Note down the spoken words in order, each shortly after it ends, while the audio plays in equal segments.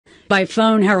By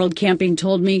phone, Harold Camping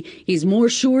told me he's more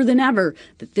sure than ever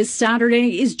that this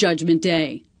Saturday is Judgment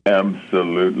Day.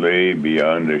 Absolutely,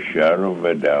 beyond a shadow of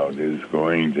a doubt, is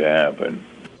going to happen.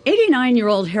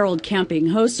 89-year-old Harold Camping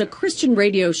hosts a Christian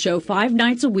radio show 5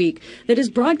 nights a week that is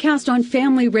broadcast on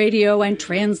family radio and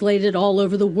translated all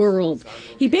over the world.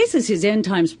 He bases his end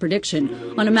times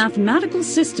prediction on a mathematical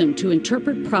system to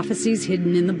interpret prophecies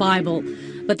hidden in the Bible.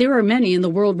 But there are many in the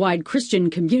worldwide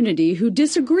Christian community who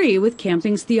disagree with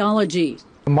Camping's theology.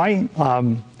 My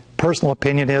personal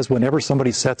opinion is whenever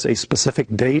somebody sets a specific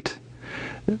date,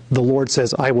 the Lord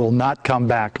says, I will not come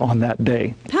back on that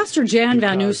day. Pastor Jan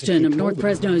Van Oosten of North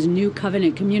Fresno's New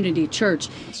Covenant Community Church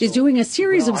is doing a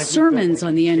series of sermons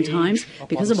on the end times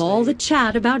because of all the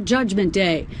chat about Judgment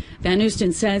Day. Van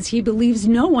Oosten says he believes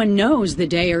no one knows the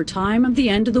day or time of the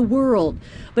end of the world.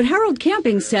 But Harold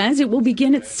Camping says it will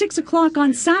begin at 6 o'clock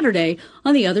on Saturday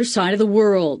on the other side of the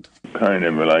world. Kind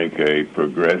of like a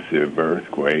progressive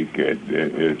earthquake.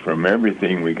 It from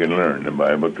everything we can learn. The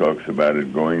Bible talks about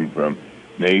it going from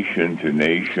nation to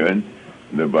nation.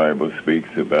 The Bible speaks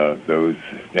about those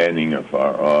standing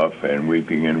afar off and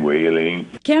weeping and wailing.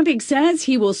 Camping says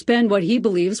he will spend what he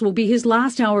believes will be his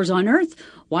last hours on earth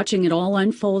watching it all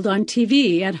unfold on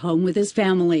TV at home with his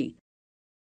family.